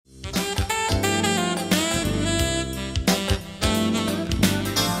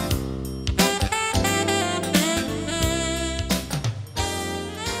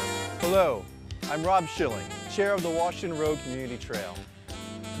I'm Rob Schilling, Chair of the Washington Road Community Trail.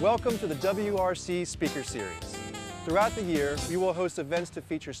 Welcome to the WRC Speaker Series. Throughout the year, we will host events to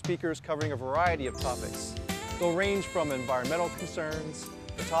feature speakers covering a variety of topics. They'll range from environmental concerns,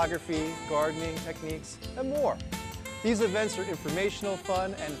 photography, gardening techniques, and more. These events are informational,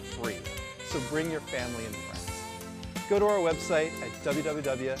 fun, and free, so bring your family and friends. Go to our website at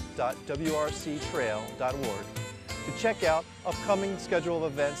www.wrctrail.org to check out upcoming schedule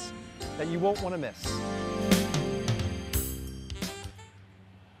of events that you won't want to miss.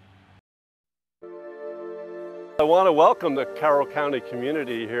 I want to welcome the Carroll County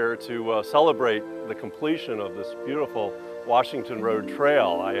community here to celebrate the completion of this beautiful Washington Road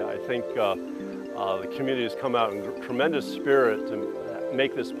Trail. I think the community has come out in tremendous spirit to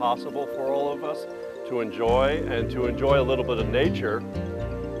make this possible for all of us to enjoy, and to enjoy a little bit of nature.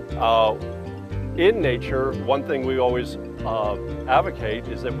 In nature, one thing we always advocate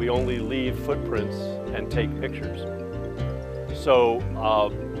is that we only leave footprints and take pictures. So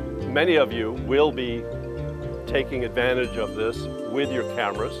many of you will be taking advantage of this with your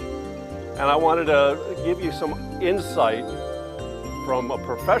cameras. And I wanted to give you some insight from a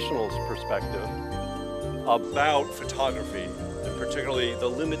professional's perspective about photography, and particularly the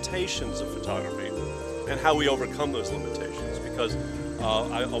limitations of photography and how we overcome those limitations. Because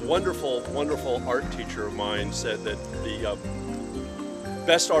a wonderful, wonderful art teacher of mine said that the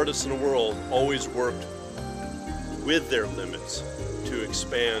best artists in the world always worked with their limits to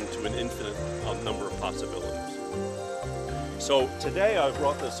expand to an infinite number of possibilities. So today I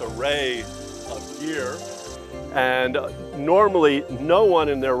brought this array of gear, and normally no one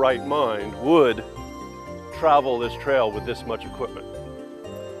in their right mind would travel this trail with this much equipment.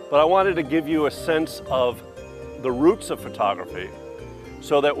 But I wanted to give you a sense of the roots of photography,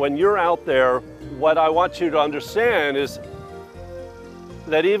 so that when you're out there, what I want you to understand is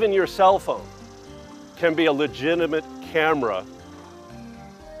that even your cell phone can be a legitimate camera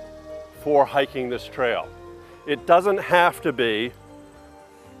for hiking this trail. It doesn't have to be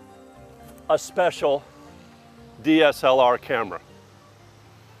a special DSLR camera.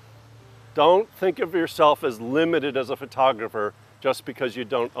 Don't think of yourself as limited as a photographer just because you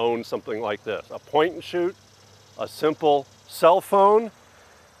don't own something like this. A point and shoot, a simple cell phone.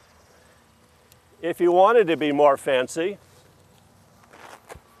 If you wanted to be more fancy,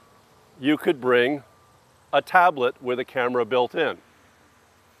 you could bring a tablet with a camera built in.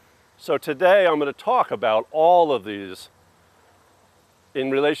 So today I'm going to talk about all of these in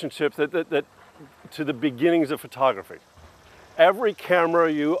relationship to the beginnings of photography. Every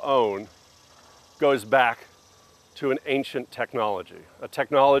camera you own goes back to an ancient technology, a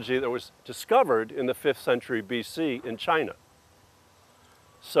technology that was discovered in the 5th century BC in China.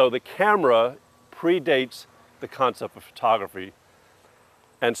 So the camera predates the concept of photography.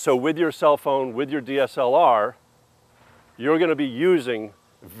 And so with your cell phone, with your DSLR, you're going to be using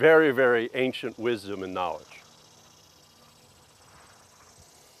very, very ancient wisdom and knowledge.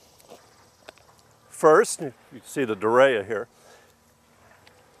 First, you can see the Dorea here.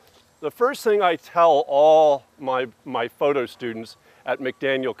 The first thing I tell all my photo students at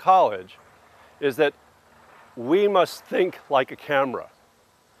McDaniel College is that we must think like a camera.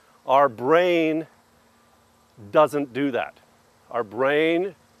 Our brain doesn't do that. Our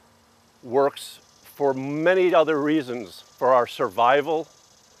brain works for many other reasons, for our survival,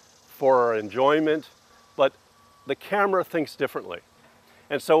 for our enjoyment, but the camera thinks differently.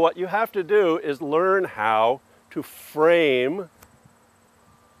 And so what you have to do is learn how to frame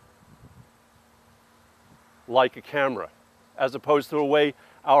like a camera, as opposed to the way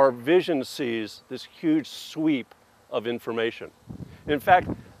our vision sees this huge sweep of information. In fact,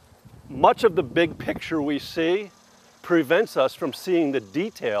 much of the big picture we see prevents us from seeing the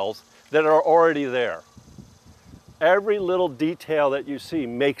details that are already there. Every little detail that you see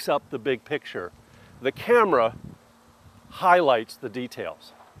makes up the big picture. The camera highlights the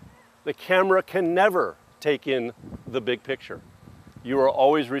details. The camera can never take in the big picture. You are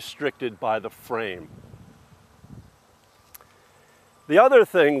always restricted by the frame. The other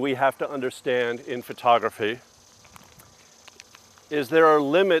thing we have to understand in photography is there are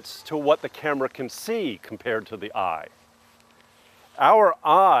limits to what the camera can see compared to the eye. Our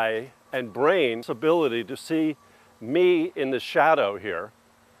eye and brain's ability to see me in the shadow here,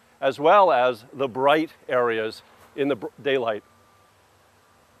 as well as the bright areas in the daylight,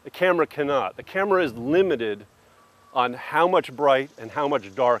 the camera cannot. The camera is limited on how much bright and how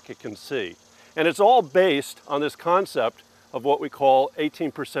much dark it can see. And it's all based on this concept of what we call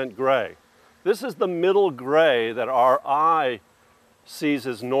 18% gray. This is the middle gray that our eye sees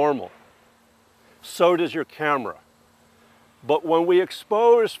as normal. So does your camera. But when we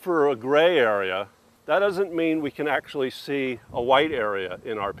expose for a gray area, that doesn't mean we can actually see a white area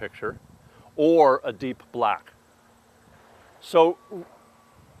in our picture or a deep black. So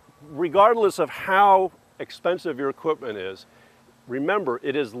regardless of how expensive your equipment is, remember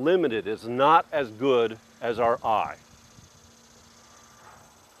it is limited, it's not as good as our eye.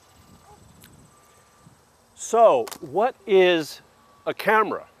 So what is a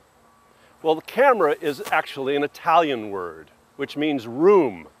camera? Well, the camera is actually an Italian word, which means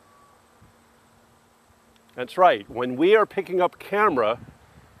room. That's right, when we are picking up camera,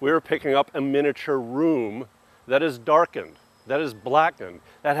 we're picking up a miniature room that is darkened, that is blackened,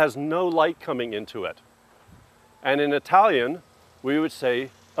 that has no light coming into it. And in Italian, we would say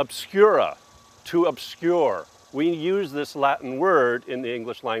obscura, to obscure. We use this Latin word in the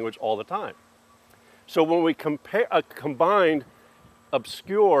English language all the time. So when we combine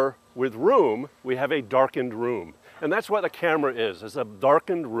obscure with room, we have a darkened room. And that's what a camera is, it's a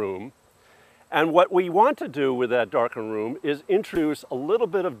darkened room. And what we want to do with that darkened room is introduce a little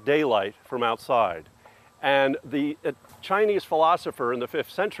bit of daylight from outside. And the Chinese philosopher in the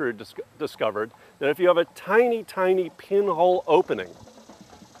 5th century discovered that if you have a tiny, tiny pinhole opening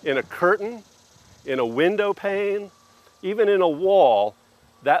in a curtain, in a window pane, even in a wall,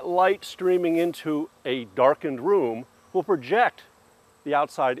 that light streaming into a darkened room will project the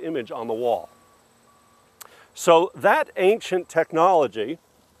outside image on the wall. So that ancient technology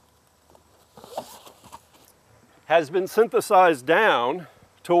has been synthesized down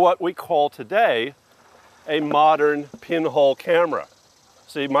to what we call today a modern pinhole camera.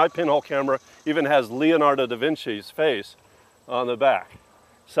 See, my pinhole camera even has Leonardo da Vinci's face on the back,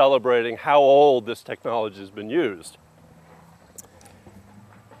 celebrating how old this technology has been used.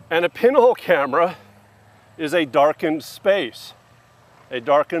 And a pinhole camera is a darkened space, a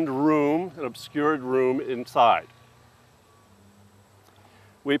darkened room, an obscured room inside.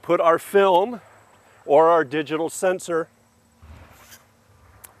 We put our film or our digital sensor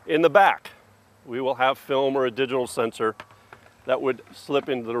in the back. We will have film or a digital sensor that would slip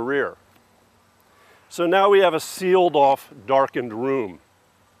into the rear. So now we have a sealed off, darkened room.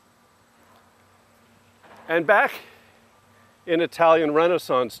 And back in Italian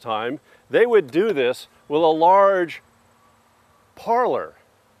Renaissance time, they would do this with a large parlor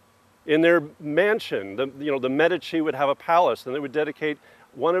in their mansion. The Medici would have a palace, and they would dedicate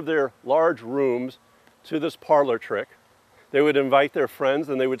one of their large rooms to this parlor trick. They would invite their friends,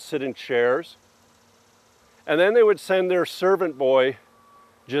 and they would sit in chairs. And then they would send their servant boy,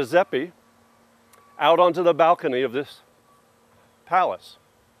 Giuseppe, out onto the balcony of this palace.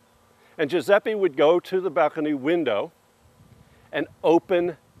 And Giuseppe would go to the balcony window and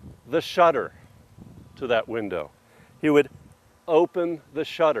open the shutter to that window. He would open the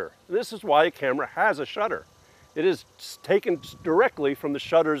shutter. This is why a camera has a shutter. It is taken directly from the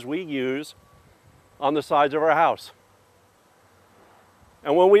shutters we use on the sides of our house.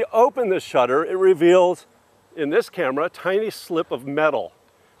 And when we open the shutter, it reveals, in this camera, a tiny slip of metal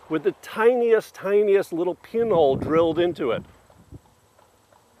with the tiniest, tiniest little pinhole drilled into it.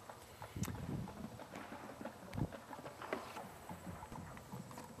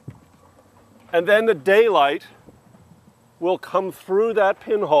 And then the daylight will come through that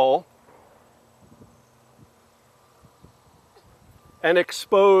pinhole and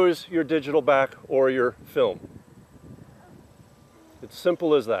expose your digital back or your film. It's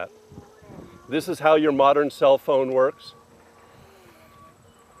simple as that. This is how your modern cell phone works.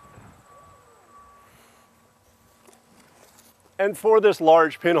 And for this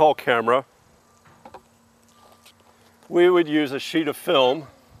large pinhole camera, we would use a sheet of film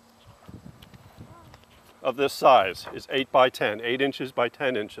of this size. It's 8 by 10, 8 inches by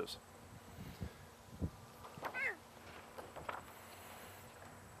 10 inches.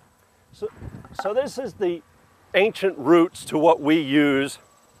 So this is the ancient roots to what we use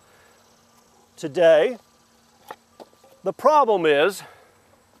today. The problem is,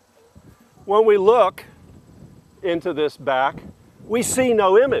 when we look into this back, we see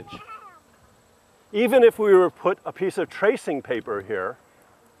no image. Even if we were to put a piece of tracing paper here,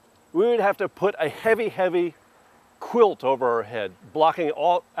 we would have to put a heavy, heavy quilt over our head, blocking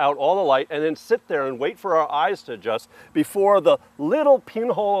out all the light, and then sit there and wait for our eyes to adjust before the little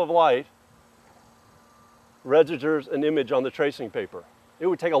pinhole of light registers an image on the tracing paper. It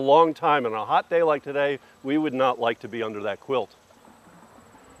would take a long time, and on a hot day like today, we would not like to be under that quilt.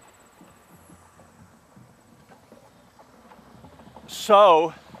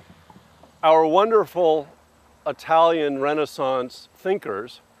 So, our wonderful Italian Renaissance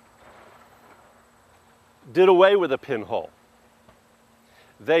thinkers did away with a pinhole.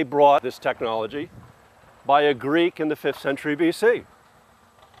 They brought this technology by a Greek in the 5th century BC,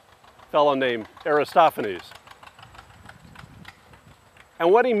 a fellow named Aristophanes.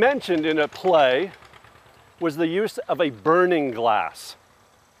 And what he mentioned in a play was the use of a burning glass,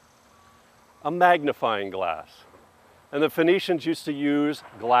 a magnifying glass. And the Phoenicians used to use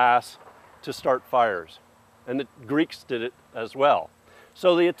glass to start fires, and the Greeks did it as well.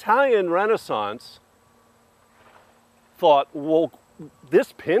 So the Italian Renaissance thought, well,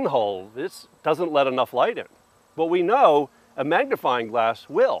 this pinhole, this doesn't let enough light in. But we know a magnifying glass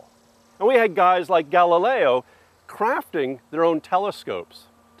will. And we had guys like Galileo crafting their own telescopes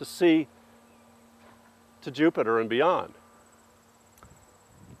to see to Jupiter and beyond.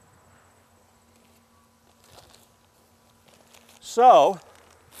 So,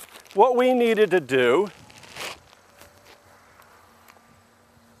 what we needed to do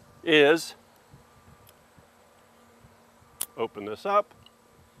is open this up,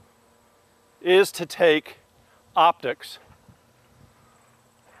 is to take optics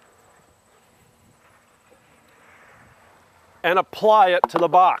and apply it to the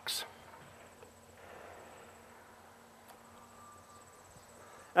box.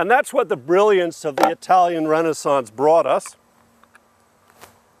 And that's what the brilliance of the Italian Renaissance brought us.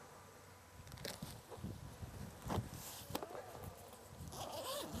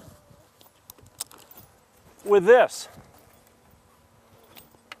 With this.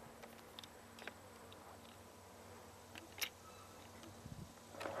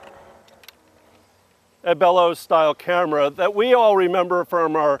 A bellows style camera that we all remember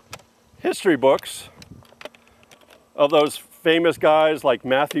from our history books of those famous guys like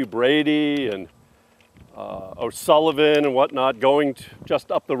Matthew Brady and O'Sullivan and whatnot going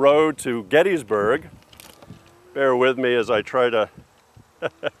just up the road to Gettysburg. Bear with me as I try to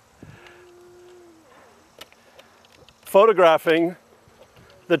photographing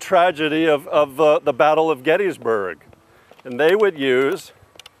the tragedy of the Battle of Gettysburg. And they would use,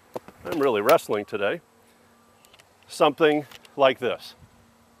 I'm really wrestling today, something like this.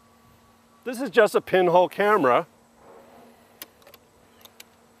 This is just a pinhole camera,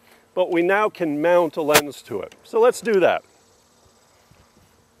 but we now can mount a lens to it. So let's do that.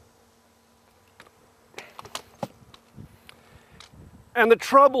 And the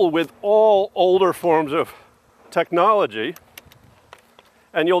trouble with all older forms of technology,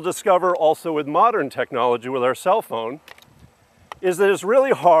 and you'll discover also with modern technology with our cell phone, is that it's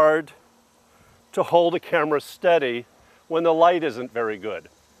really hard to hold a camera steady when the light isn't very good.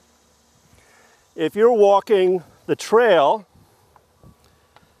 If you're walking the trail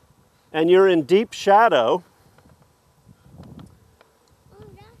and you're in deep shadow,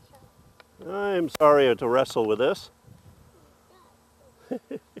 I'm sorry to wrestle with this.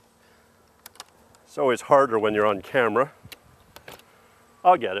 It's always harder when you're on camera.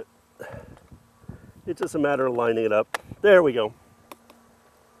 I'll get it. It's just a matter of lining it up. There we go.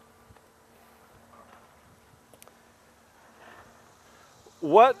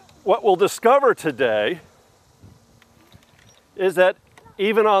 What we'll discover today is that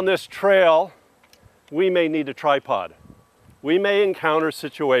even on this trail, we may need a tripod. We may encounter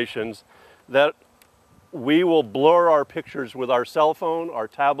situations that we will blur our pictures with our cell phone, our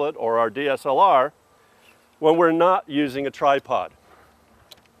tablet, or our DSLR when we're not using a tripod.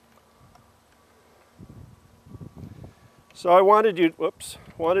 So I wanted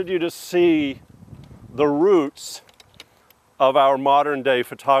you to see the roots of our modern day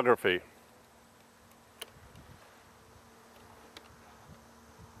photography.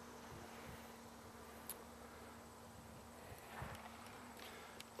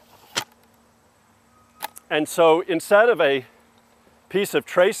 And so instead of a piece of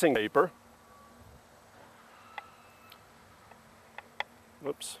tracing paper,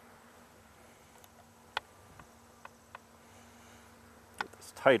 whoops, get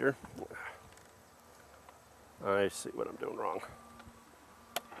this tighter. I see what I'm doing wrong.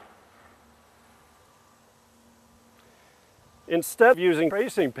 Instead of using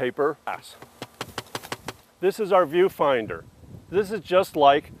tracing paper, this is our viewfinder. This is just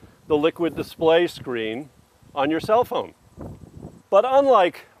like the liquid display screen on your cell phone. But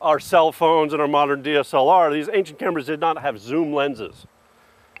unlike our cell phones and our modern DSLR, these ancient cameras did not have zoom lenses.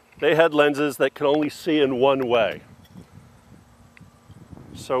 They had lenses that could only see in one way.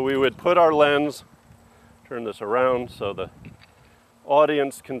 So we would put our lens, turn this around so the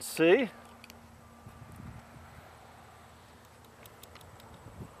audience can see.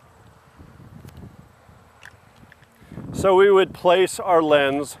 So we would place our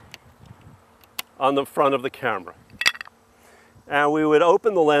lens on the front of the camera. And we would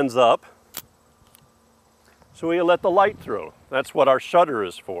open the lens up so we let the light through. That's what our shutter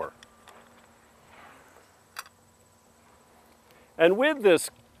is for. And with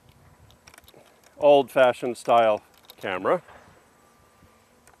this old-fashioned style camera,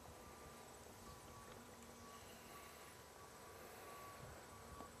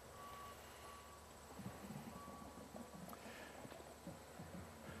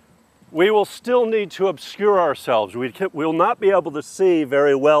 we will still need to obscure ourselves. We'll not be able to see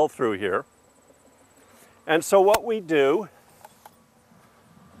very well through here. And so what we do,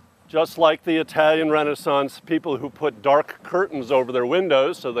 just like the Italian Renaissance people who put dark curtains over their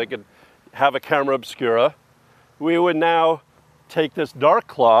windows so they could have a camera obscura, we would now take this dark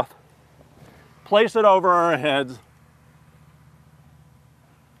cloth, place it over our heads,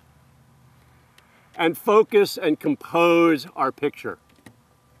 and focus and compose our picture.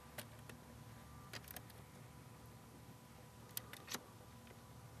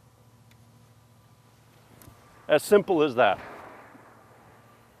 As simple as that.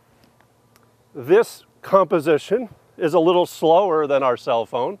 This composition is a little slower than our cell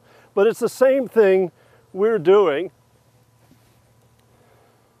phone, but it's the same thing we're doing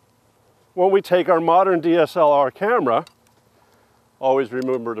when we take our modern DSLR camera, always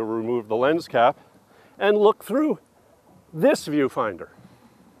remember to remove the lens cap, and look through this viewfinder.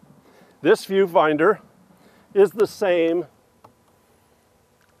 This viewfinder is the same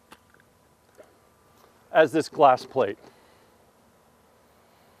as this glass plate.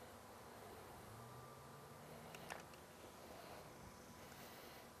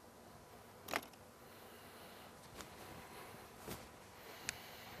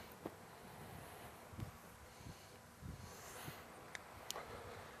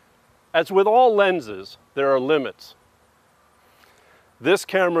 As with all lenses, there are limits. This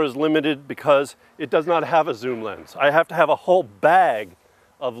camera is limited because it does not have a zoom lens. I have to have a whole bag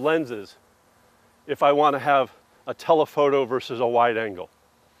of lenses if I want to have a telephoto versus a wide angle.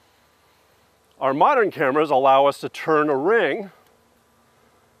 Our modern cameras allow us to turn a ring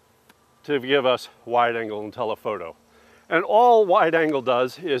to give us wide angle and telephoto. And all wide angle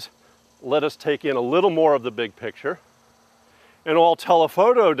does is let us take in a little more of the big picture. And all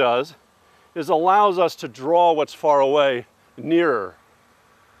telephoto does is allows us to draw what's far away nearer.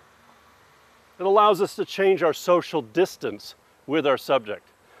 It allows us to change our social distance with our subject.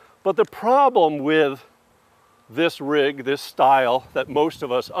 But the problem with this rig, this style that most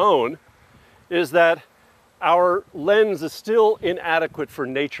of us own, is that our lens is still inadequate for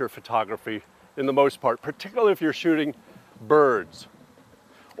nature photography in the most part, particularly if you're shooting birds.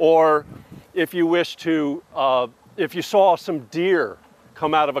 Or if you wish to, if you saw some deer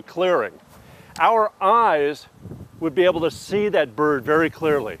come out of a clearing, our eyes would be able to see that bird very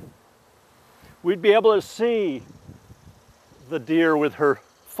clearly. We'd be able to see the deer with her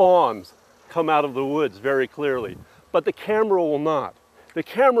fawns come out of the woods very clearly, but the camera will not. The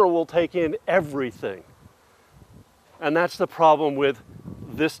camera will take in everything. And that's the problem with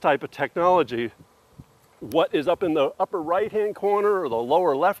this type of technology. What is up in the upper right-hand corner or the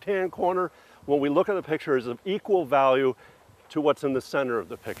lower left-hand corner, when we look at the picture, is of equal value to what's in the center of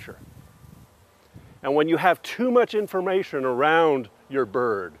the picture. And when you have too much information around your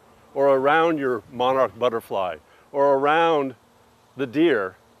bird, or around your monarch butterfly, or around the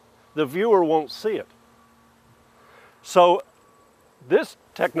deer, the viewer won't see it. So this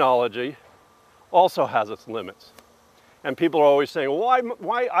technology also has its limits. And people are always saying, well,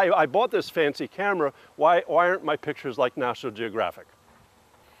 why I bought this fancy camera, why aren't my pictures like National Geographic?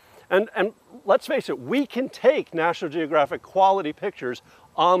 And let's face it, we can take National Geographic quality pictures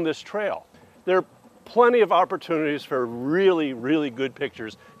on this trail. There are plenty of opportunities for really, really good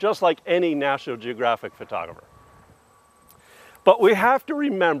pictures, just like any National Geographic photographer. But we have to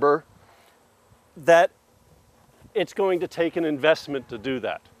remember that it's going to take an investment to do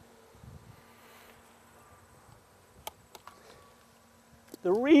that.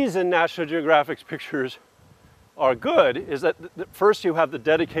 The reason National Geographic's pictures are good is that first you have the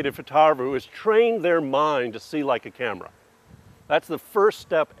dedicated photographer who has trained their mind to see like a camera. That's the first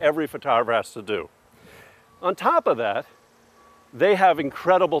step every photographer has to do. On top of that, they have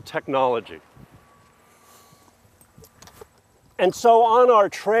incredible technology. And so on our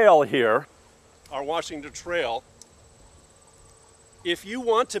trail here, our Washington Trail, if you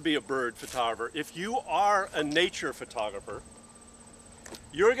want to be a bird photographer, if you are a nature photographer,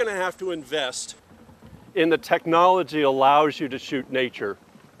 you're going to have to invest in the technology that allows you to shoot nature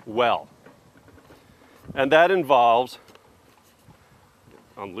well. And that involves,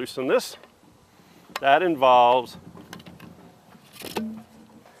 unloosen this, that involves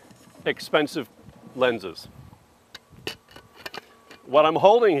expensive lenses. What I'm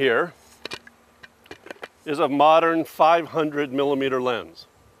holding here is a modern 500 millimeter lens.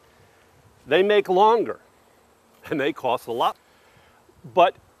 They make longer and they cost a lot.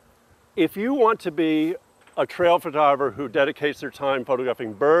 But if you want to be a trail photographer who dedicates their time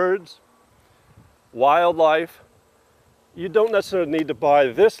photographing birds, wildlife, you don't necessarily need to buy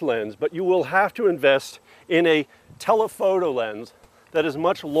this lens, but you will have to invest in a telephoto lens that is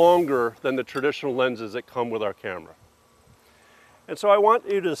much longer than the traditional lenses that come with our camera. And so I want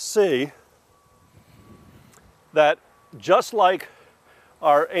you to see that just like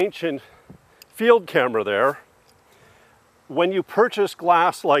our ancient field camera there, when you purchase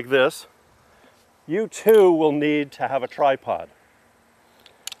glass like this, you too will need to have a tripod.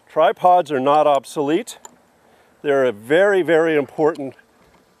 Tripods are not obsolete. They're a very, very important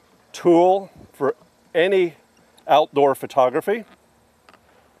tool for any outdoor photography.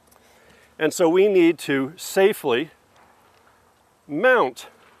 And so we need to safely mount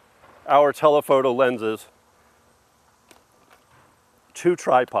our telephoto lenses to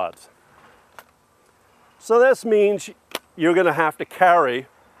tripods. So this means you're going to have to carry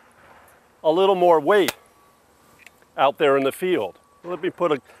a little more weight out there in the field. Let me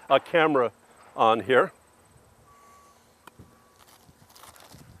put a camera on here.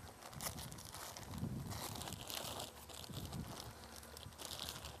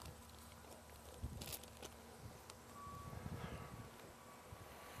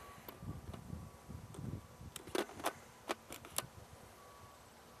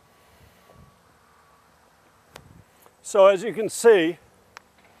 So as you can see,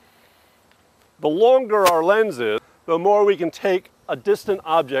 the longer our lens is, the more we can take a distant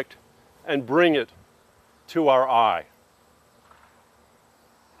object and bring it to our eye.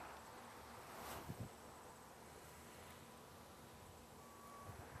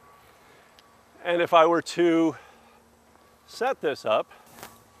 And if I were to set this up,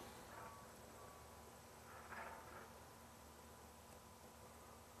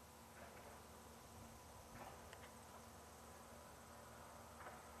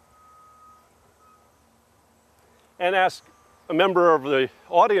 and ask a member of the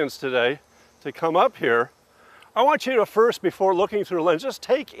audience today to come up here, I want you to first, before looking through the lens, just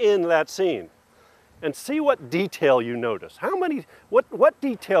take in that scene and see what detail you notice. What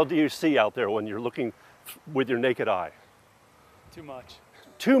detail do you see out there when you're looking with your naked eye? Too much.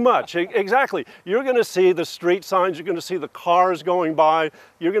 Too much, exactly. You're going to see the street signs, you're going to see the cars going by,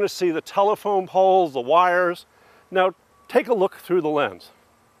 you're going to see the telephone poles, the wires. Now, take a look through the lens.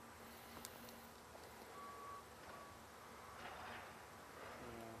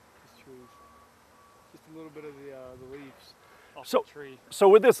 A little bit of the leaves off the tree. So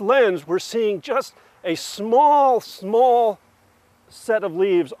with this lens, we're seeing just a small set of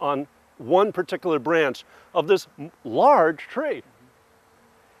leaves on one particular branch of this large tree.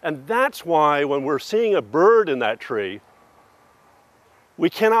 And that's why when we're seeing a bird in that tree, we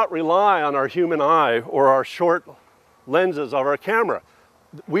cannot rely on our human eye or our short lenses of our camera.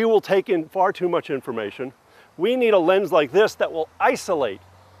 We will take in far too much information. We need a lens like this that will isolate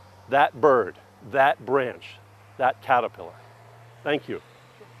that bird, that branch, that caterpillar. Thank you.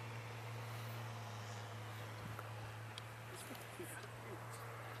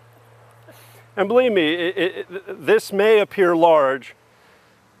 And believe me, this may appear large,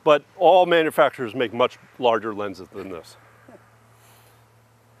 but all manufacturers make much larger lenses than this.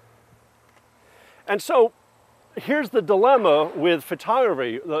 And so here's the dilemma with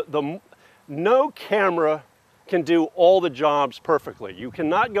photography. No camera can do all the jobs perfectly. You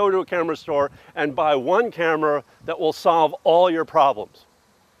cannot go to a camera store and buy one camera that will solve all your problems.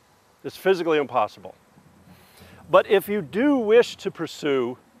 It's physically impossible. But if you do wish to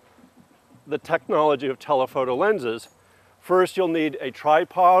pursue the technology of telephoto lenses, first you'll need a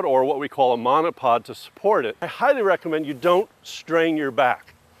tripod or what we call a monopod to support it. I highly recommend you don't strain your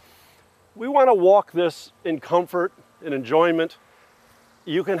back. We want to walk this in comfort and enjoyment.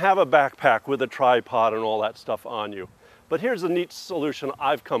 You can have a backpack with a tripod and all that stuff on you. But here's a neat solution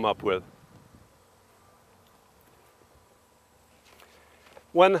I've come up with.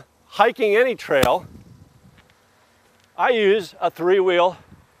 When hiking any trail, I use a three-wheel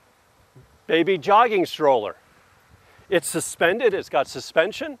baby jogging stroller. It's suspended, it's got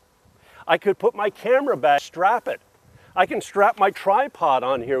suspension. I could put my camera back, strap it. I can strap my tripod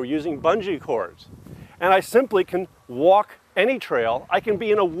on here using bungee cords. And I simply can walk any trail. I can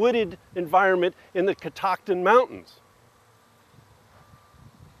be in a wooded environment in the Catoctin Mountains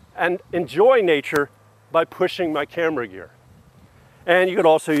and enjoy nature by pushing my camera gear. And you could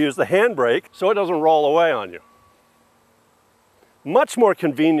also use the handbrake so it doesn't roll away on you. Much more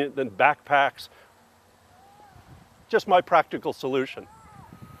convenient than backpacks. Just my practical solution.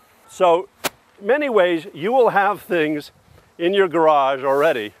 So, in many ways, you will have things in your garage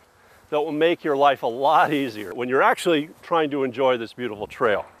already that will make your life a lot easier when you're actually trying to enjoy this beautiful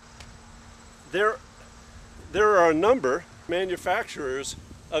trail. There are a number of manufacturers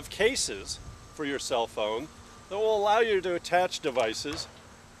of cases for your cell phone that will allow you to attach devices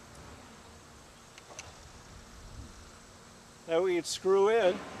that we could screw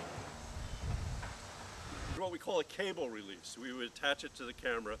in. What we call a cable release. We would attach it to the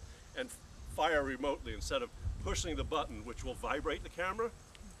camera and fire remotely instead of pushing the button, which will vibrate the camera.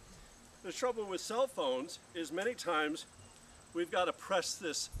 The trouble with cell phones is many times we've got to press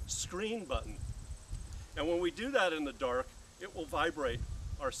this screen button. And when we do that in the dark, it will vibrate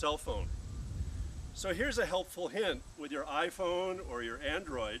our cell phone. So here's a helpful hint with your iPhone or your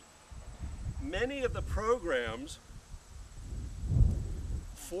Android. Many of the programs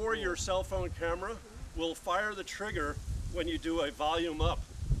for your cell phone camera will fire the trigger when you do a volume up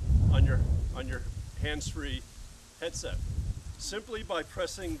on your hands-free headset. Simply by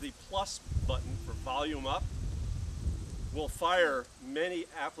pressing the plus button for volume up will fire many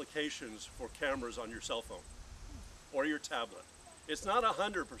applications for cameras on your cell phone or your tablet. It's not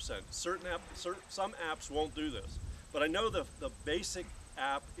 100%. Some apps won't do this, but I know the basic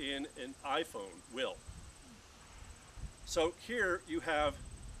app in an iPhone will. So here you have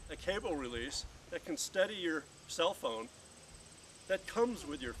a cable release that can steady your cell phone that comes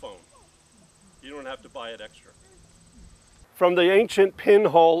with your phone. You don't have to buy it extra. From the ancient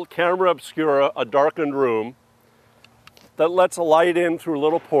pinhole camera obscura, a darkened room that lets light in through a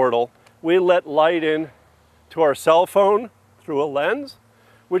little portal, we let light in to our cell phone through a lens,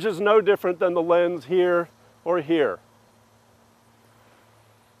 which is no different than the lens here or here.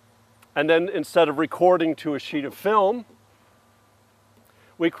 And then instead of recording to a sheet of film,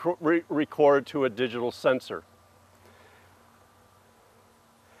 we record to a digital sensor.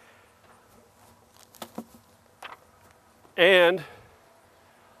 And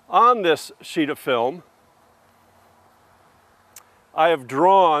on this sheet of film, I have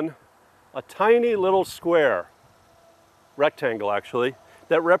drawn a tiny little square, rectangle actually,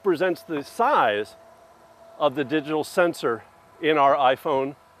 that represents the size of the digital sensor in our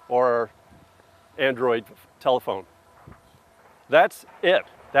iPhone or our Android telephone. That's it.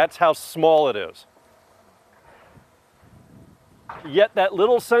 That's how small it is. Yet that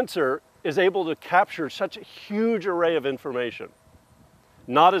little sensor is able to capture such a huge array of information.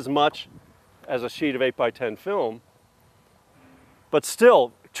 Not as much as a sheet of 8x10 film, but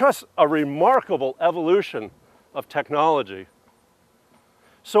still just a remarkable evolution of technology.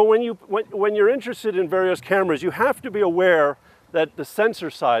 So when you're interested in various cameras, you have to be aware that the sensor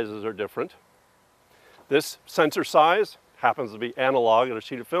sizes are different. This sensor size happens to be analog, and a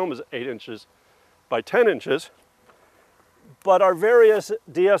sheet of film is 8 inches by 10 inches. But our various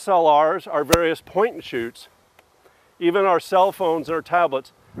DSLRs, our various point and shoots, even our cell phones and our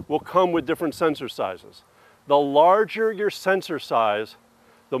tablets will come with different sensor sizes. The larger your sensor size,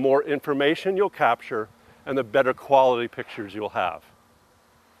 the more information you'll capture and the better quality pictures you'll have.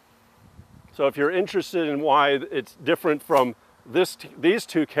 So if you're interested in why it's different from these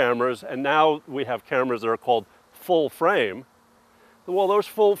two cameras, and now we have cameras that are called full frame, well, those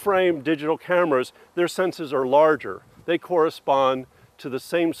full frame digital cameras, their sensors are larger. They correspond to the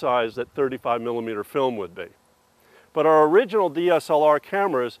same size that 35mm film would be. But our original DSLR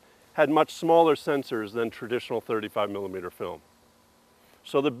cameras had much smaller sensors than traditional 35mm film.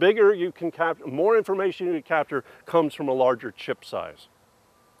 So the bigger you can capture, more information you can capture comes from a larger chip size.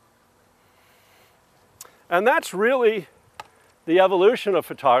 And that's really the evolution of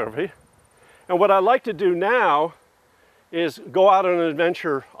photography. And what I'd like to do now is go out on an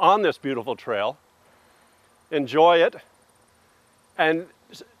adventure on this beautiful trail, enjoy it, and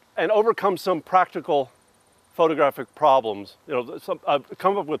overcome some practical photographic problems.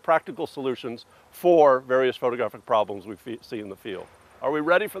 Come up with practical solutions for various photographic problems we see in the field. Are we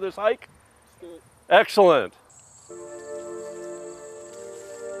ready for this hike? Let's do it. Excellent.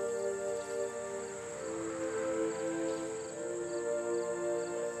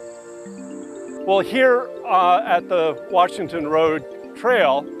 Well, here at the Washington Road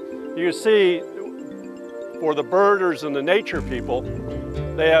Trail, you see for the birders and the nature people,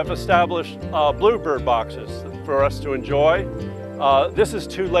 they have established bluebird boxes for us to enjoy. This is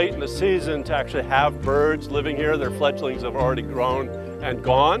too late in the season to actually have birds living here. Their fledglings have already grown and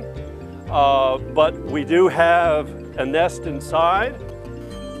gone. But we do have a nest inside.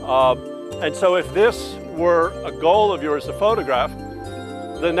 And so if this were a goal of yours to photograph,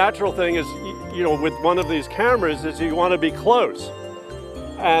 the natural thing is, with one of these cameras is you want to be close.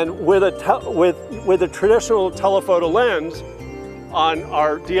 And with a traditional telephoto lens on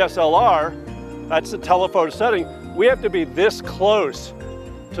our DSLR, that's the telephoto setting, we have to be this close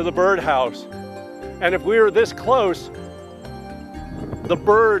to the birdhouse. And if we were this close, the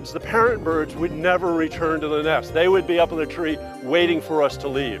birds, the parent birds, would never return to the nest. They would be up in the tree waiting for us to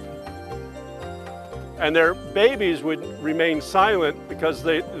leave. And their babies would remain silent because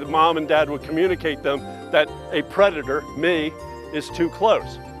the mom and dad would communicate them that a predator, me, is too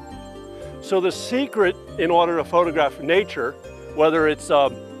close. So the secret in order to photograph nature, whether it's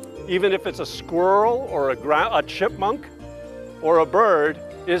even if it's a squirrel or a chipmunk or a bird,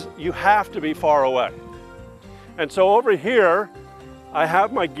 is you have to be far away. And so over here, I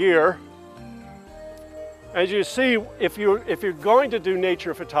have my gear. As you see, if you're going to do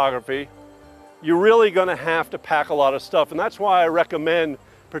nature photography, you're really going to have to pack a lot of stuff. And that's why I recommend,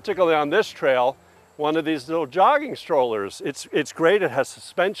 particularly on this trail, one of these little jogging strollers. It's great, it has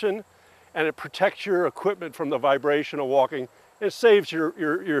suspension, and it protects your equipment from the vibration of walking. It saves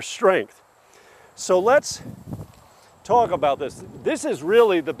your strength. So let's talk about this. This is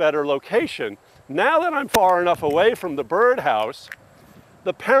really the better location. Now that I'm far enough away from the birdhouse,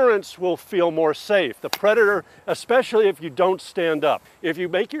 the parents will feel more safe. The predator, especially if you don't stand up. If you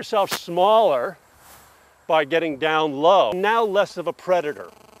make yourself smaller by getting down low, now less of a predator.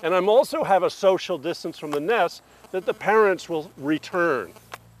 And I'm also have a social distance from the nest that the parents will return.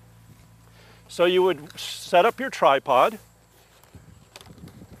 So you would set up your tripod.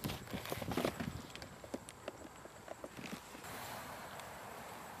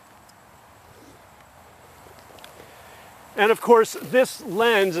 And of course, this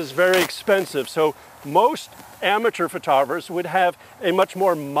lens is very expensive. So most amateur photographers would have a much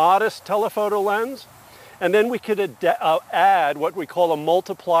more modest telephoto lens. And then we could add what we call a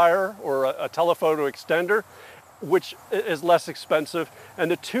multiplier or a telephoto extender, which is less expensive.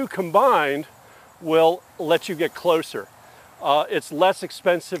 And the two combined will let you get closer. It's less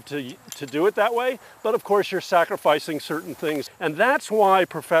expensive to do it that way, but of course you're sacrificing certain things. And that's why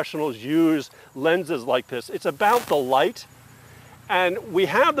professionals use lenses like this. It's about the light. And we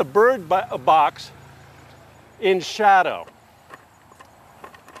have the bird box in shadow.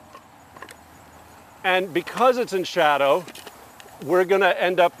 And because it's in shadow, we're going to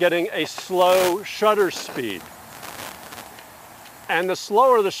end up getting a slow shutter speed. And the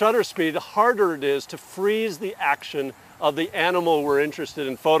slower the shutter speed, the harder it is to freeze the action of the animal we're interested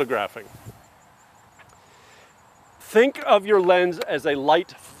in photographing. Think of your lens as a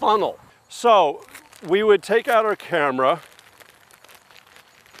light funnel. So we would take out our camera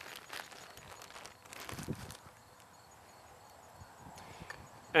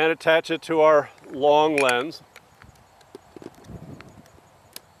and attach it to our long lens.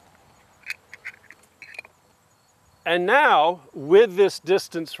 And now, with this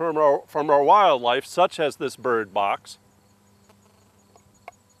distance from our wildlife, such as this bird box,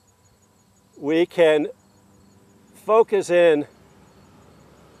 we can focus in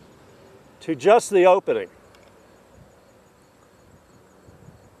to just the opening.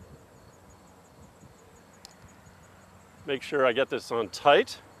 Make sure I get this on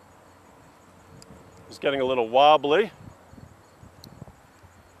tight. It's getting a little wobbly.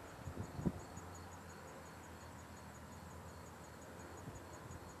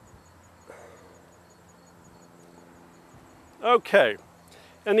 Okay,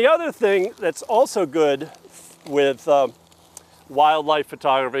 and the other thing that's also good with wildlife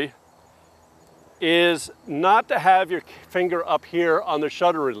photography is not to have your finger up here on the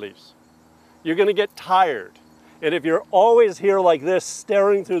shutter release. You're going to get tired. And if you're always here like this,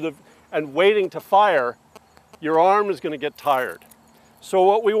 staring through and waiting to fire, your arm is going to get tired. So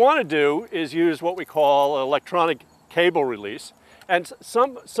what we want to do is use what we call electronic cable release. And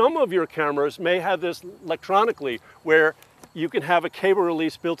some of your cameras may have this electronically, where you can have a cable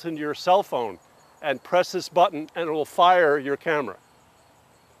release built into your cell phone and press this button and it will fire your camera.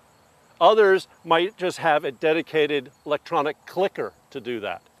 Others might just have a dedicated electronic clicker to do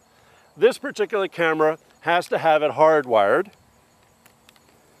that. This particular camera has to have it hardwired.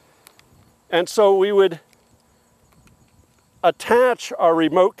 And so we would attach our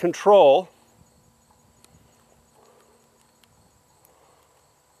remote control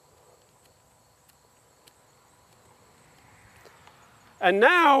and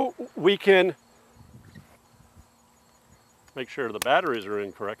now we can make sure the batteries are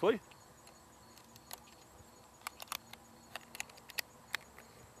in correctly.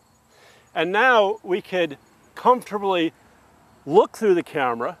 And now we could comfortably look through the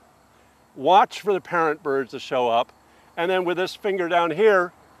camera, watch for the parent birds to show up, and then with this finger down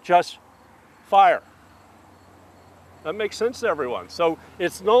here, just fire. That makes sense to everyone. So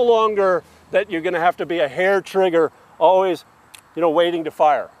it's no longer that you're going to have to be a hair trigger, always, waiting to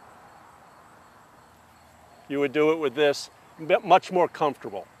fire. You would do it with this. much more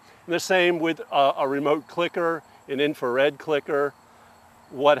comfortable. And the same with a remote clicker, an infrared clicker,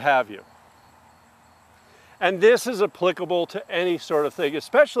 what have you. And this is applicable to any sort of thing,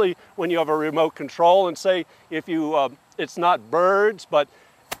 especially when you have a remote control and say if you, it's not birds, but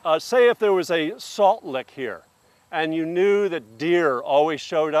say if there was a salt lick here and you knew that deer always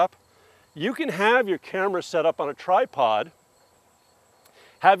showed up, you can have your camera set up on a tripod,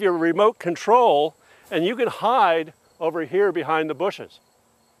 have your remote control, and you can hide over here behind the bushes.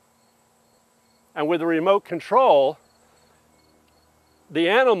 And with the remote control, the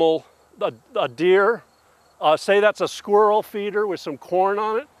animal, a deer, say that's a squirrel feeder with some corn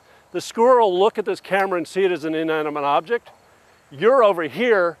on it. The squirrel will look at this camera and see it as an inanimate object. You're over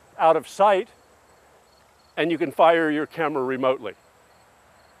here out of sight and you can fire your camera remotely.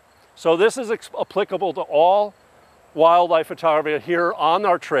 So this is applicable to all wildlife photography here on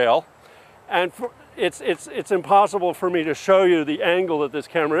our trail. And it's impossible for me to show you the angle that this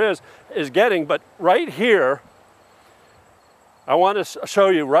camera is getting, but right here, I want to show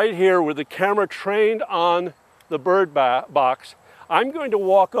you right here with the camera trained on the bird box. I'm going to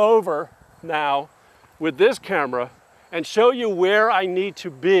walk over now with this camera and show you where I need to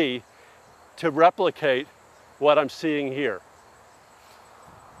be to replicate what I'm seeing here.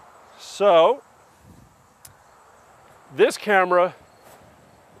 So, this camera,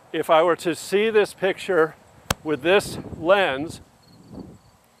 if I were to see this picture with this lens,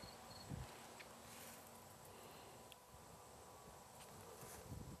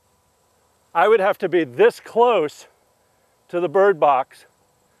 I would have to be this close to the bird box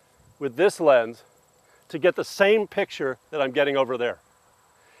with this lens to get the same picture that I'm getting over there.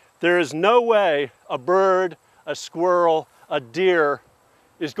 There is no way a bird, a squirrel, a deer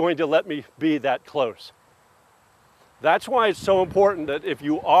is going to let me be that close. That's why it's so important that if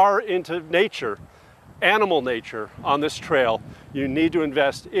you are into nature, animal nature on this trail, you need to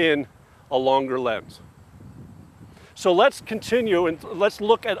invest in a longer lens. So let's continue and let's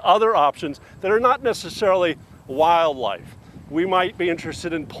look at other options that are not necessarily wildlife. We might be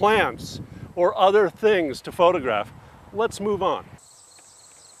interested in plants or other things to photograph. Let's move on.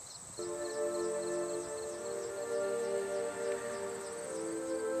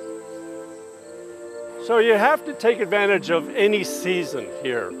 So you have to take advantage of any season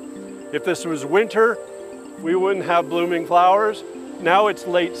here. If this was winter, we wouldn't have blooming flowers. Now it's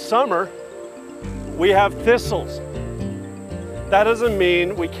late summer, we have thistles. That doesn't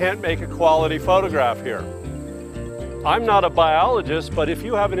mean we can't make a quality photograph here. I'm not a biologist, but if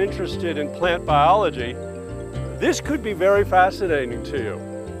you have an interest in plant biology, this could be very fascinating to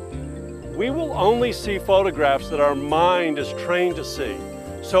you. We will only see photographs that our mind is trained to see.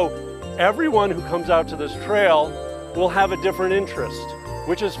 So everyone who comes out to this trail will have a different interest,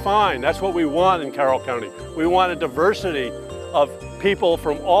 which is fine. That's what we want in Carroll County. We want a diversity of people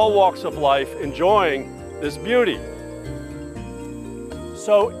from all walks of life enjoying this beauty.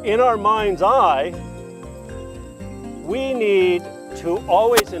 So in our mind's eye, we need to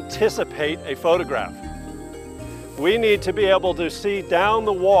always anticipate a photograph. We need to be able to see down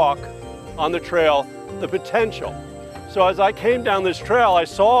the walk on the trail the potential. So as I came down this trail, I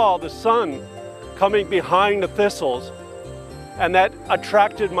saw the sun coming behind the thistles, and that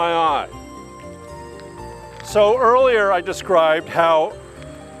attracted my eye. So earlier I described how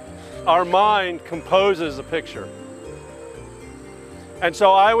our mind composes a picture. And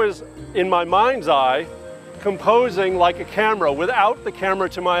so I was, in my mind's eye, composing like a camera without the camera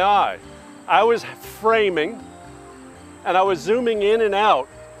to my eye. I was framing and I was zooming in and out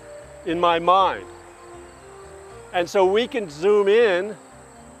in my mind. And so we can zoom in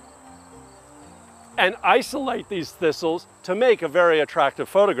and isolate these thistles to make a very attractive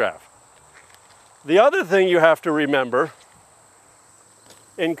photograph. The other thing you have to remember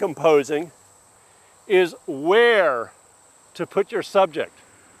in composing is where to put your subject.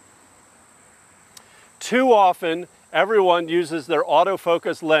 Too often, everyone uses their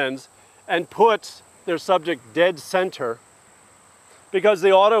autofocus lens and puts their subject dead center because the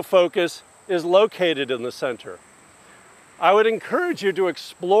autofocus is located in the center. I would encourage you to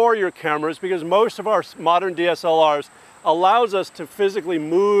explore your cameras because most of our modern DSLRs allows us to physically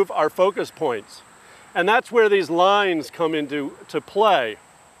move our focus points. And that's where these lines come into play.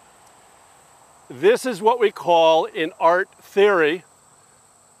 This is what we call in art theory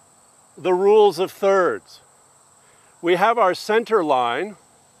the rules of thirds. We have our center line,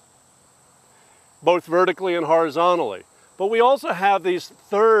 both vertically and horizontally, but we also have these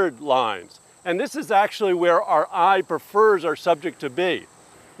third lines. And this is actually where our eye prefers our subject to be.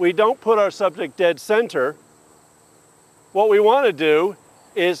 We don't put our subject dead center. What we want to do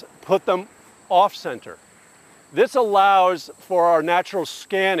is put them off center. This allows for our natural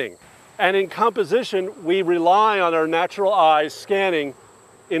scanning. And in composition, we rely on our natural eyes scanning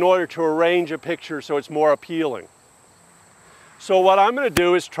in order to arrange a picture so it's more appealing. So what I'm going to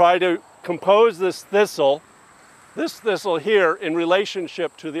do is try to compose this thistle here, in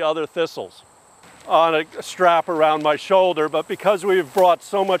relationship to the other thistles on a strap around my shoulder. But because we've brought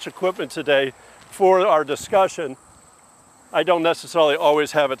so much equipment today for our discussion, I don't necessarily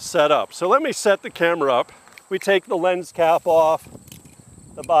always have it set up. So let me set the camera up. We take the lens cap off,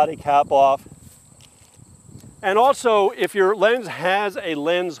 the body cap off. And also, if your lens has a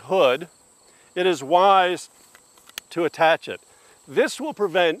lens hood, it is wise to attach it. This will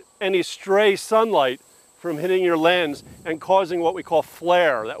prevent any stray sunlight from hitting your lens and causing what we call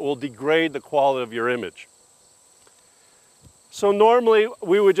flare that will degrade the quality of your image. So normally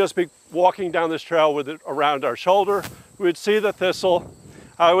we would just be walking down this trail with it around our shoulder. We would see the thistle.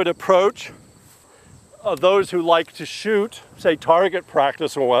 I would approach those who like to shoot, say target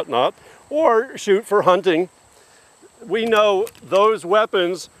practice and whatnot, or shoot for hunting. We know those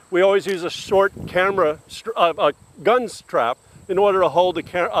weapons, we always use a short camera, a gun strap in order to hold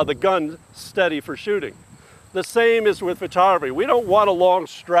the gun steady for shooting. The same is with photography. We don't want a long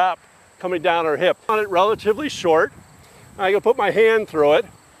strap coming down our hip. I want it relatively short. I can put my hand through it,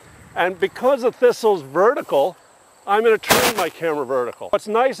 and because the thistle's vertical, I'm going to turn my camera vertical. What's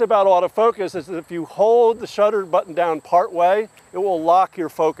nice about autofocus is that if you hold the shutter button down part way, it will lock your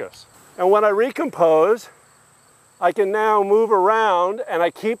focus. And when I recompose, I can now move around and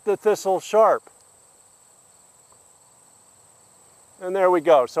I keep the thistle sharp. And there we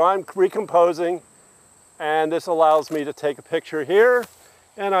go. So I'm recomposing, and this allows me to take a picture here,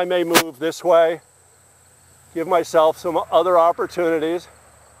 and I may move this way, give myself some other opportunities.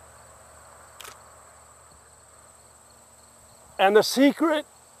 And the secret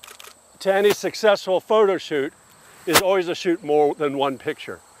to any successful photo shoot is always to shoot more than one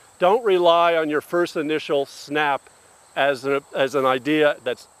picture. Don't rely on your first initial snap as an idea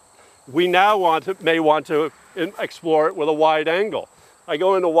that's, we now may want to explore it with a wide angle. I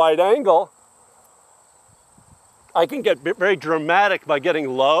go into wide angle, I can get very dramatic by getting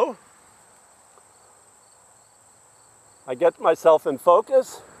low. I get myself in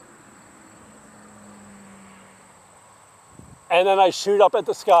focus, and then I shoot up at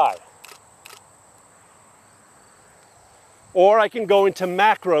the sky. Or I can go into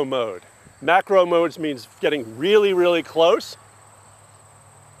macro mode. Macro mode means getting really, really close.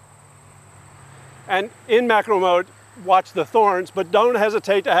 And in macro mode, watch the thorns, but don't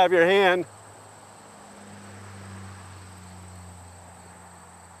hesitate to have your hand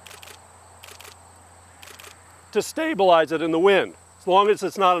to stabilize it in the wind. As long as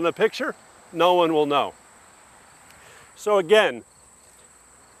it's not in the picture, no one will know. So again,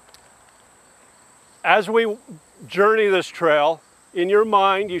 as we journey this trail, in your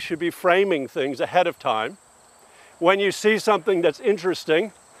mind, you should be framing things ahead of time. When you see something that's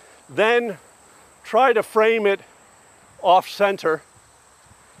interesting, then try to frame it off center,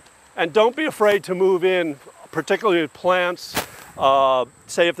 and don't be afraid to move in, particularly with plants.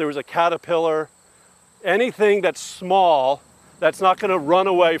 Say if there was a caterpillar, anything that's small, that's not going to run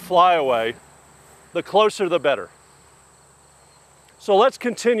away, fly away, the closer the better. So let's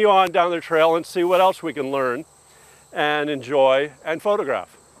continue on down the trail and see what else we can learn and enjoy and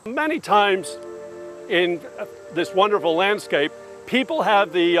photograph. Many times in this wonderful landscape, people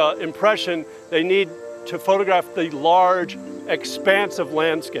have the impression they need to photograph the large, expansive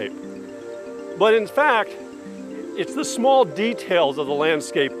landscape. But in fact, it's the small details of the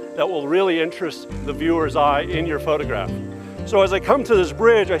landscape that will really interest the viewer's eye in your photograph. So as I come to this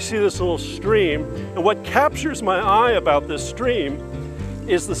bridge, I see this little stream, and what captures my eye about this stream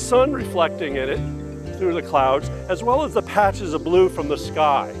is the sun reflecting in it through the clouds, as well as the patches of blue from the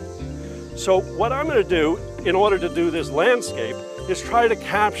sky. So what I'm going to do in order to do this landscape is try to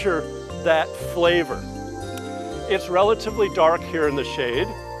capture that flavor. It's relatively dark here in the shade,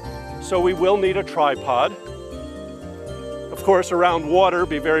 so we will need a tripod. Of course, around water,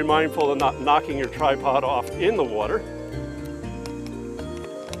 be very mindful of not knocking your tripod off in the water.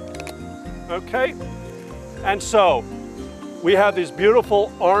 Okay, and so we have these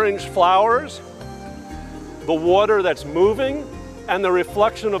beautiful orange flowers, the water that's moving, and the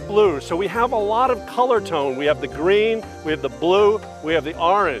reflection of blue. So we have a lot of color tone. We have the green, we have the blue, we have the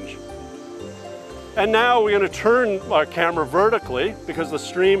orange. And now we're going to turn our camera vertically because the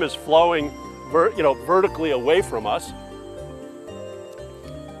stream is flowing vertically away from us.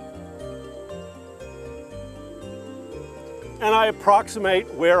 And I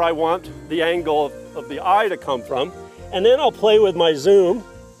approximate where I want the angle of the eye to come from. And then I'll play with my zoom,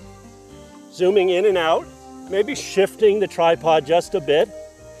 zooming in and out. maybe shifting the tripod just a bit.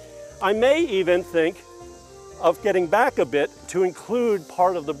 I may even think of getting back a bit to include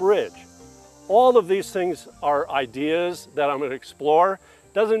part of the bridge. All of these things are ideas that I'm going to explore.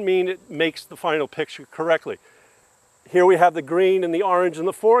 Doesn't mean it makes the final picture correctly. Here we have the green and the orange in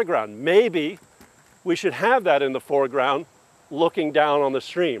the foreground. Maybe we should have that in the foreground looking down on the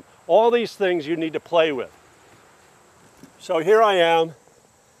stream. All these things you need to play with. So here I am.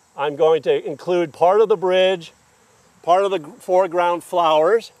 I'm going to include part of the bridge, part of the foreground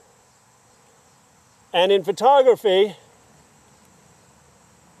flowers. And in photography,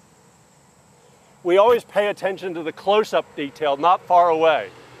 we always pay attention to the close-up detail, not far away.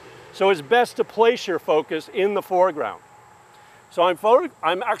 So it's best to place your focus in the foreground. So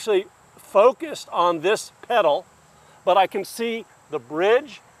I'm actually focused on this petal, but I can see the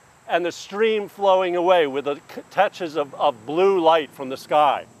bridge and the stream flowing away with the touches of blue light from the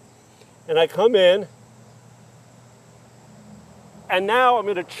sky. And I come in, and now I'm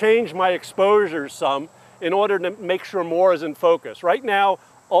going to change my exposure some in order to make sure more is in focus. Right now,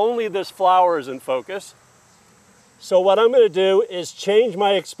 only this flower is in focus. So what I'm going to do is change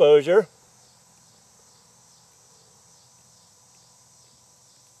my exposure.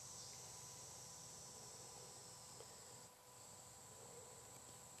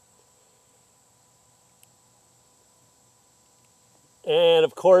 And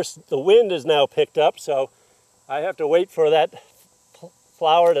of course, the wind is now picked up, so I have to wait for that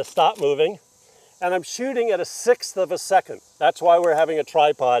flower to stop moving. And I'm shooting at 1/6 of a second. That's why we're having a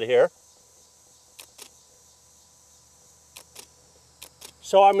tripod here.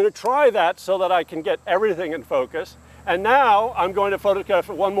 So I'm going to try that so that I can get everything in focus. And now I'm going to photograph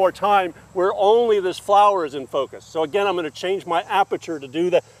it one more time where only this flower is in focus. So again, I'm going to change my aperture to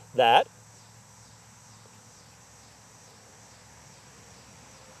do that.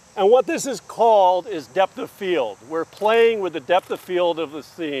 And what this is called is depth of field. We're playing with the depth of field of the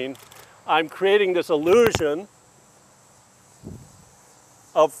scene. I'm creating this illusion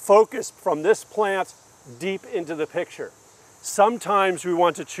of focus from this plant deep into the picture. Sometimes we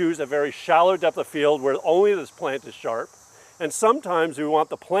want to choose a very shallow depth of field where only this plant is sharp. And sometimes we want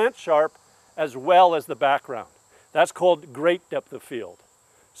the plant sharp as well as the background. That's called great depth of field.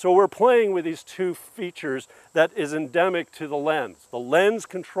 So we're playing with these two features that is endemic to the lens. The lens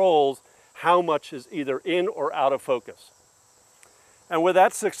controls how much is either in or out of focus. And with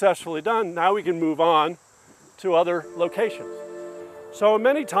that successfully done, now we can move on to other locations. So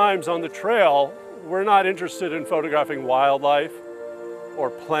many times on the trail, we're not interested in photographing wildlife or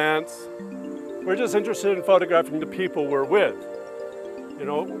plants. We're just interested in photographing the people we're with. You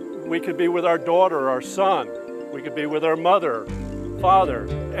know, we could be with our daughter, our son. We could be with our mother, father,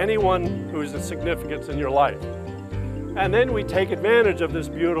 anyone who's of significance in your life. And then we take advantage of this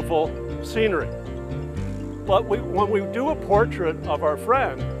beautiful scenery. But when we do a portrait of our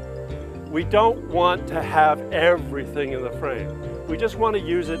friend, we don't want to have everything in the frame. We just want to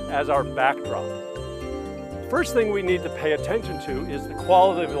use it as our backdrop. First thing we need to pay attention to is the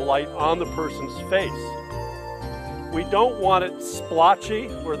quality of the light on the person's face. We don't want it splotchy,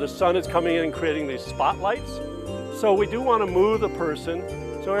 where the sun is coming in and creating these spotlights. So we do want to move the person.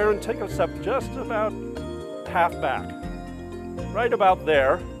 So Aaron, take a step just about half back, right about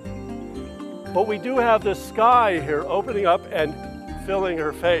there. But we do have the sky here opening up and filling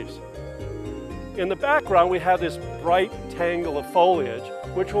her face. In the background, we have this bright tangle of foliage,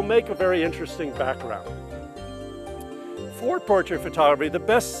 which will make a very interesting background. For portrait photography, the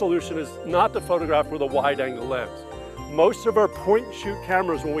best solution is not to photograph with a wide-angle lens. Most of our point-and-shoot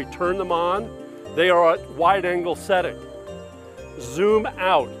cameras, when we turn them on, they are at wide-angle setting. Zoom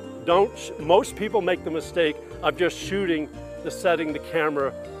out. Most people make the mistake of just shooting the setting the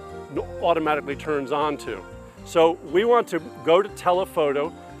camera automatically turns on to. So we want to go to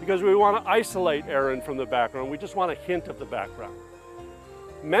telephoto because we want to isolate Aaron from the background. We just want a hint of the background.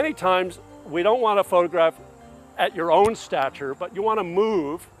 Many times we don't want to photograph at your own stature, but you want to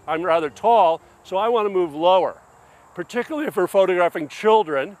move. I'm rather tall, so I want to move lower. Particularly if we're photographing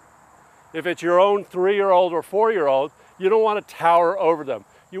children, if it's your own 3-year-old or 4-year-old, you don't want to tower over them.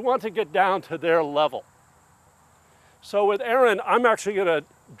 You want to get down to their level. So with Erin, I'm actually going to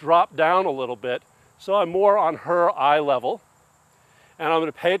drop down a little bit, so I'm more on her eye level. And I'm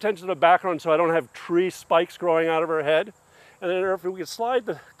going to pay attention to the background so I don't have tree spikes growing out of her head. And then if we can slide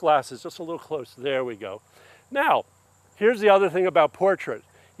the glasses just a little closer, there we go. Now, here's the other thing about portrait.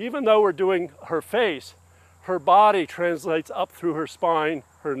 Even though we're doing her face, her body translates up through her spine,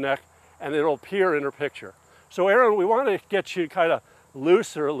 her neck, and it'll appear in her picture. So Erin, we want to get you kind of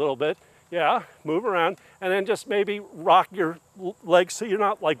looser a little bit. Yeah, move around, and then just maybe rock your legs so you're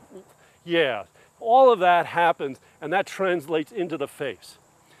not like, yeah. All of that happens, and that translates into the face.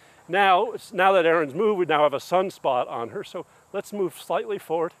 Now that Erin's moved, we now have a sunspot on her, so let's move slightly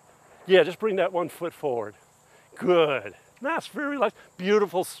forward. Yeah, just bring that 1 foot forward. Good. That's very nice.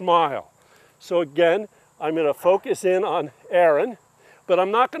 Beautiful smile. So again, I'm going to focus in on Erin, but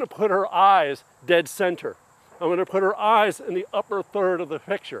I'm not going to put her eyes dead center. I'm going to put her eyes in the upper third of the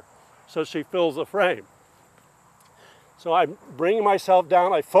picture so she fills the frame. So I'm bringing myself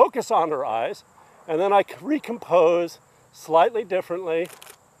down, I focus on her eyes, and then I recompose slightly differently.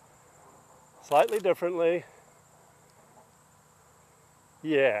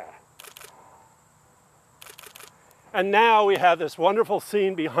 Yeah. And now we have this wonderful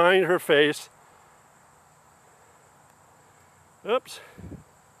scene behind her face. Oops.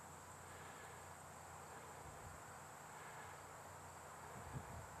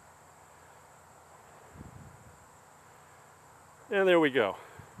 And there we go.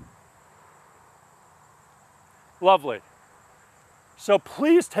 Lovely. So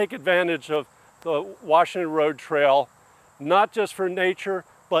please take advantage of the Washington Road Trail, not just for nature,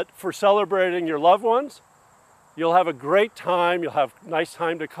 but for celebrating your loved ones. You'll have a great time, you'll have a nice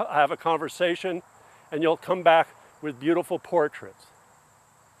time to have a conversation, and you'll come back with beautiful portraits.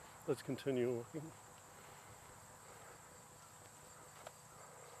 Let's continue looking.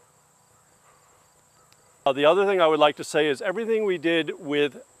 The other thing I would like to say is everything we did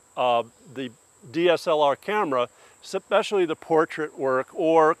with the DSLR camera, especially the portrait work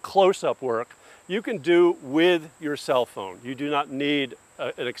or close-up work, you can do with your cell phone. You do not need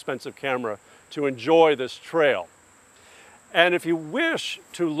an expensive camera to enjoy this trail. And if you wish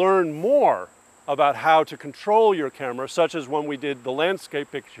to learn more about how to control your camera, such as when we did the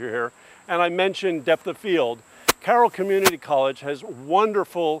landscape picture here, and I mentioned depth of field, Carroll Community College has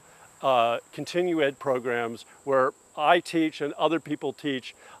wonderful continue ed programs where I teach and other people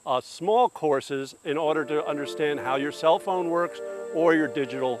teach small courses in order to understand how your cell phone works or your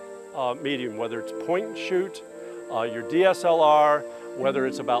digital medium, whether it's point and shoot, your DSLR, whether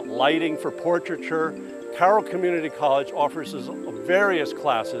it's about lighting for portraiture. Carroll Community College offers various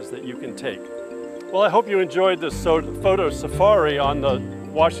classes that you can take. Well, I hope you enjoyed this photo safari on the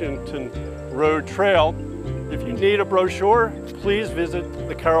Washington Road Trail. If you need a brochure, please visit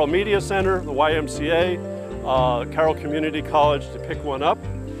the Carroll Media Center, the YMCA, Carroll Community College to pick one up.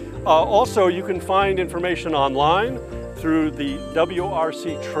 Also, you can find information online through the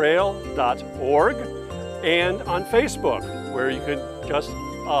WRCtrail.org and on Facebook, where you could just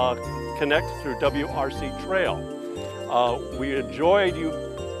connect through WRC Trail. We enjoyed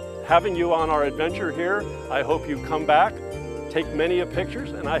having you on our adventure here. I hope you come back, take many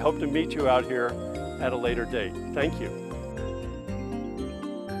pictures, and I hope to meet you out here at a later date. Thank you.